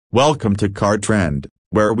Welcome to Car Trend,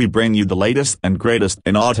 where we bring you the latest and greatest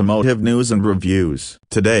in automotive news and reviews.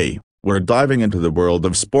 Today, we're diving into the world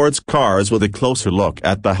of sports cars with a closer look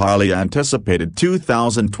at the highly anticipated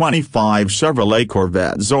 2025 Chevrolet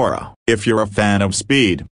Corvette Zora. If you're a fan of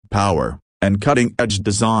speed, power, and cutting-edge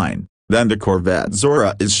design, then the Corvette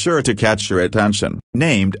Zora is sure to catch your attention.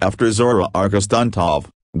 Named after Zora Arkostuntov,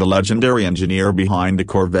 the legendary engineer behind the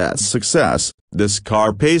Corvette's success, this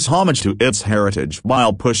car pays homage to its heritage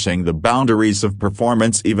while pushing the boundaries of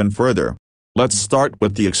performance even further. Let's start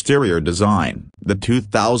with the exterior design. The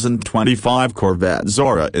 2025 Corvette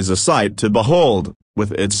Zora is a sight to behold,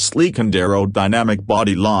 with its sleek and aerodynamic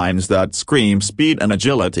body lines that scream speed and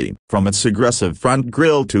agility. From its aggressive front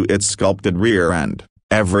grille to its sculpted rear end,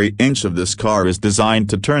 every inch of this car is designed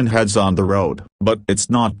to turn heads on the road. But it's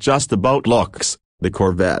not just about looks. The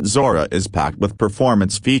Corvette Zora is packed with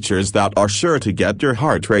performance features that are sure to get your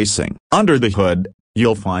heart racing. Under the hood,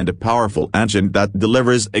 you'll find a powerful engine that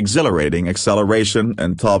delivers exhilarating acceleration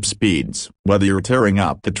and top speeds. Whether you're tearing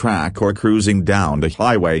up the track or cruising down the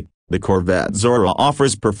highway, the Corvette Zora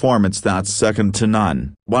offers performance that's second to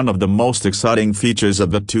none. One of the most exciting features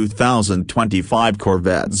of the 2025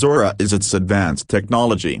 Corvette Zora is its advanced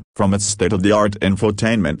technology. From its state-of-the-art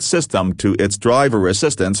infotainment system to its driver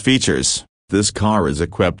assistance features, this car is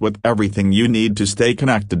equipped with everything you need to stay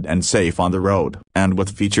connected and safe on the road. And with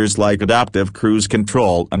features like adaptive cruise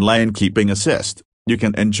control and lane keeping assist, you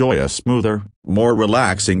can enjoy a smoother, more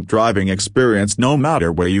relaxing driving experience no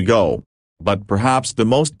matter where you go. But perhaps the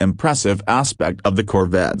most impressive aspect of the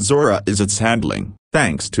Corvette Zora is its handling.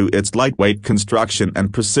 Thanks to its lightweight construction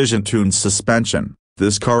and precision-tuned suspension,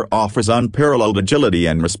 this car offers unparalleled agility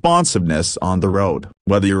and responsiveness on the road.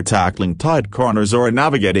 Whether you're tackling tight corners or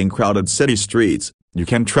navigating crowded city streets, you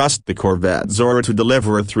can trust the Corvette Zora to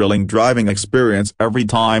deliver a thrilling driving experience every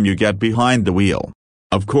time you get behind the wheel.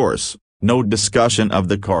 Of course, no discussion of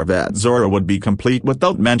the Corvette Zora would be complete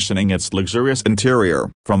without mentioning its luxurious interior.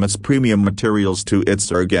 From its premium materials to its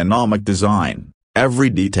ergonomic design, every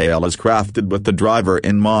detail is crafted with the driver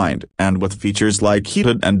in mind. And with features like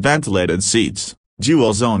heated and ventilated seats,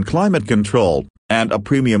 dual-zone climate control, and a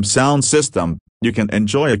premium sound system, you can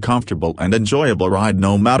enjoy a comfortable and enjoyable ride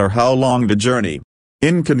no matter how long the journey.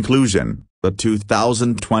 In conclusion, the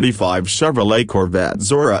 2025 Chevrolet Corvette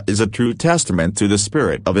Zora is a true testament to the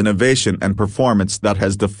spirit of innovation and performance that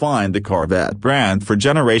has defined the Corvette brand for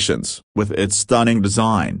generations. With its stunning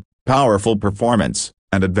design, powerful performance,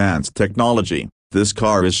 and advanced technology, this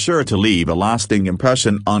car is sure to leave a lasting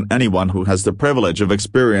impression on anyone who has the privilege of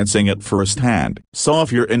experiencing it firsthand. So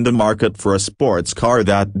if you're in the market for a sports car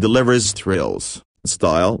that delivers thrills,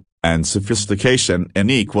 style, and sophistication in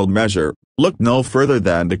equal measure, look no further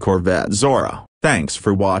than the Corvette Zora. Thanks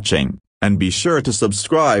for watching, and be sure to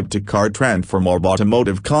subscribe to Car Trend for more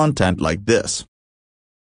automotive content like this.